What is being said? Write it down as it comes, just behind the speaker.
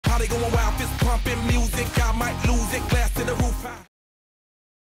party going wild, fist pumping music. I might lose it, glass to the roof high.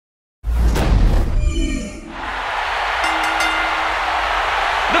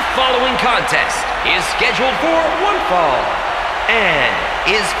 The following contest is scheduled for one fall and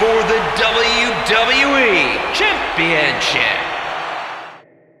is for the WWE Championship.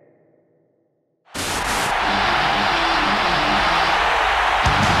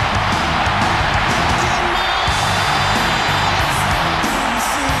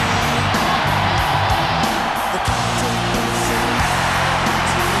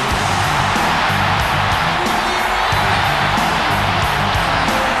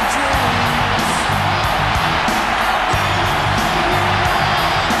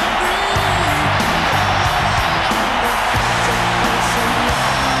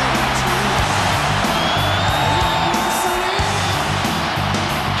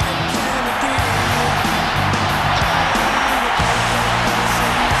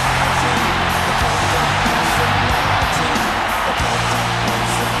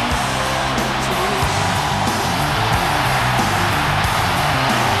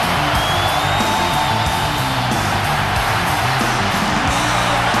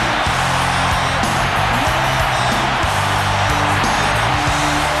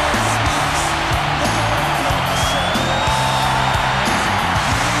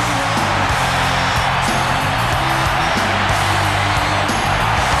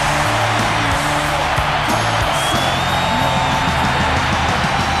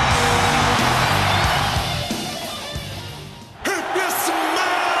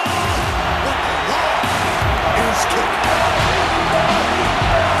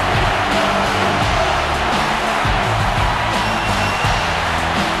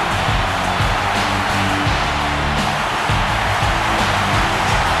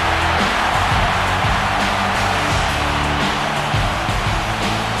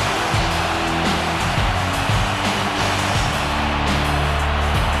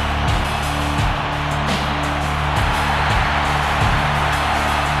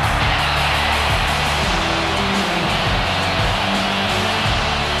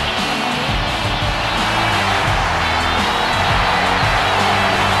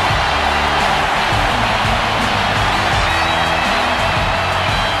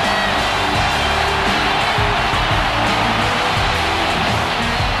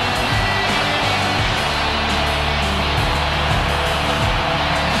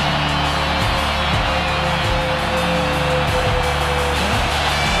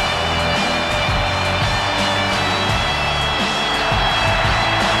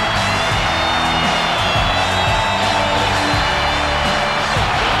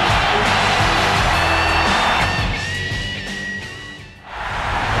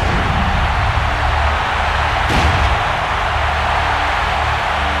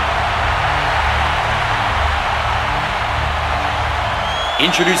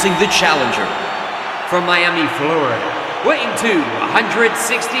 Introducing the challenger from Miami, Florida, weighing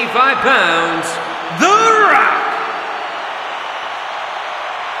 165 pounds, The Rock.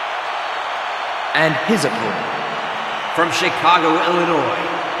 And his opponent from Chicago, Illinois,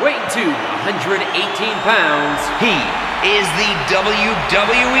 weighing 118 pounds, he is the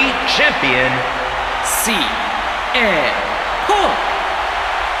WWE Champion, CM Punk.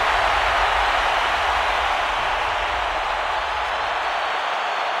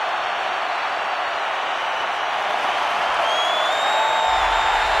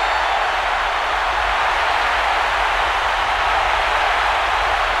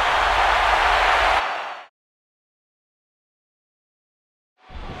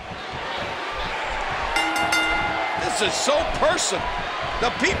 This is so personal. The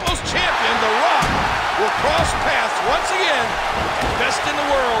People's Champion, The Rock, will cross paths once again with the best in the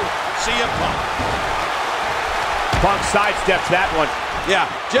world, CM Punk. Punk sidesteps that one. Yeah,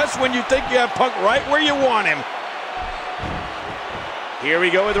 just when you think you have Punk right where you want him. Here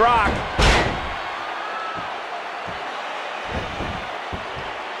we go with Rock.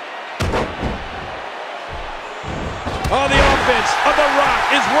 Oh, the offense of The Rock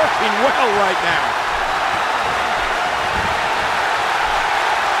is working well right now.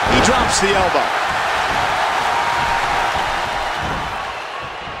 He drops the elbow.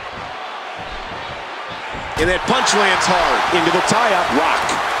 And that punch lands hard into the tie-up. Rock.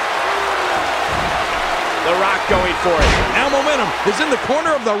 The Rock going for it. Now momentum is in the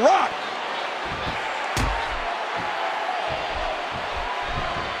corner of The Rock.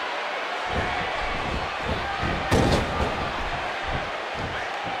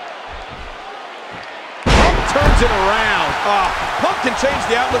 Turns it around. Punk can change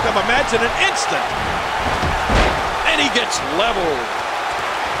the outlook of a match in an instant. And he gets leveled.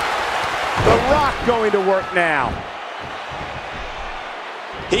 The Rock going to work now.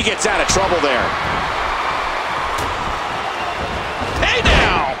 He gets out of trouble there. Hey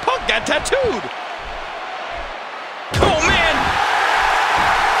now! Punk got tattooed. Oh, man!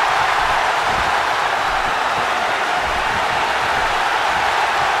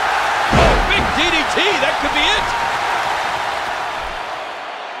 Oh, big DDT. That could be it.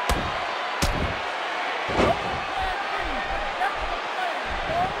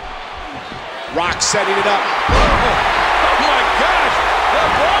 Rock setting it up. Oh my gosh! The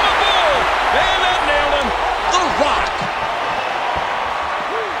Brahma Bull! And that nailed him! The Rock.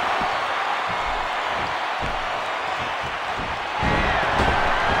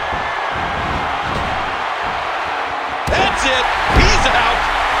 That's it! He's out!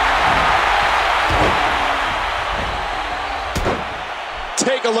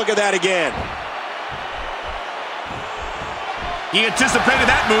 Take a look at that again. He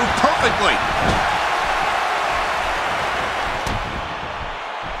anticipated that move perfectly.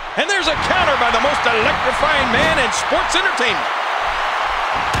 And there's a counter by the most electrifying man in sports entertainment.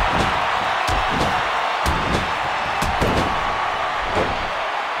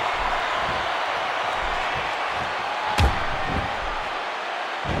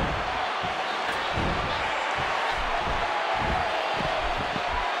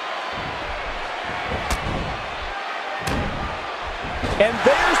 And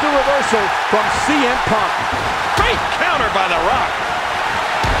there's the reversal from CM Punk. Great counter by The Rock.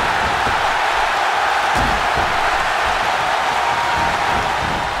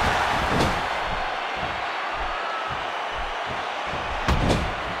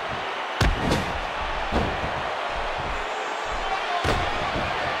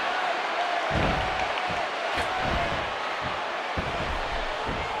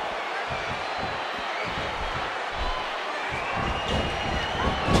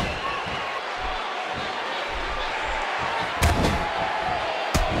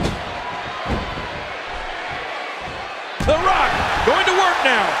 The Rock going to work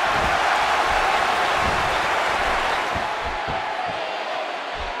now.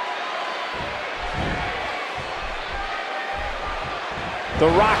 The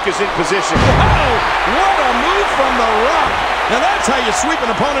Rock is in position. Wow, what a move from The Rock. Now that's how you sweep an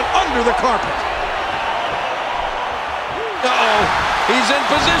opponent under the carpet. Uh-oh, he's in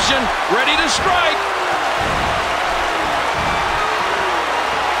position, ready to strike.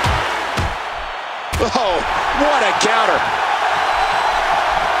 Oh, what a counter.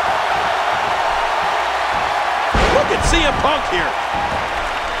 Look at CM Punk here.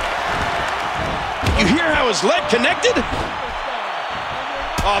 You hear how his leg connected?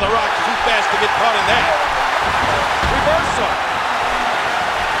 Oh, The Rock too fast to get caught in that. Reversal.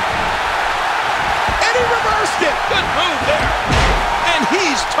 And he reversed it. Good move there. And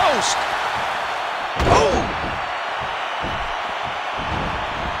he's toast. Oh.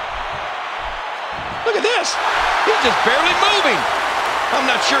 Look at this. He's just barely moving. I'm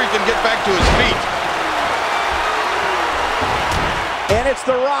not sure he can get back to his feet. And it's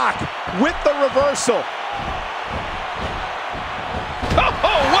The Rock with the reversal.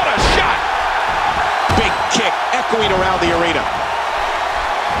 Oh, what a shot! Big kick echoing around the arena.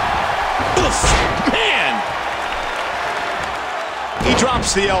 Oof, man! He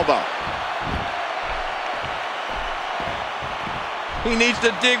drops the elbow. He needs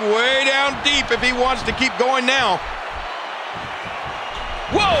to dig way down deep if he wants to keep going now.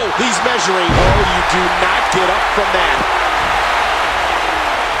 Whoa! He's measuring. Oh, you do not get up from that.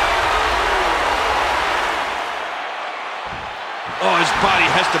 Oh, his body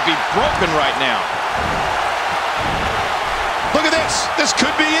has to be broken right now. Look at this. This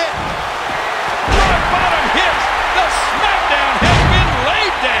could be it. Rock bottom hits. The smackdown has been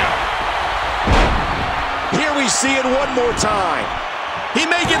laid down. Here we see it one more time. He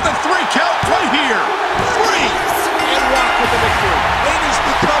may get the 3 count right here. 3. And Rock with the victory. And he's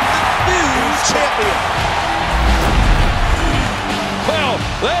become the new champion. Well,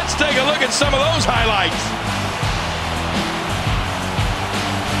 let's take a look at some of those highlights.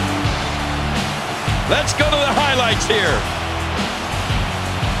 Let's go to the highlights here.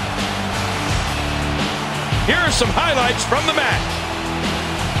 Here are some highlights from the match.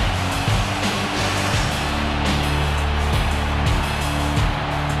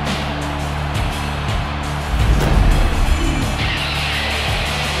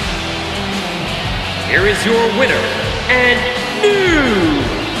 Here is your winner and new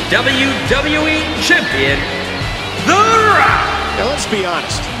WWE Champion, The Rock. Now, let's be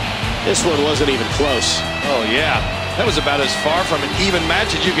honest. This one wasn't even close. Oh, yeah. That was about as far from an even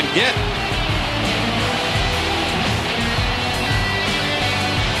match as you can get.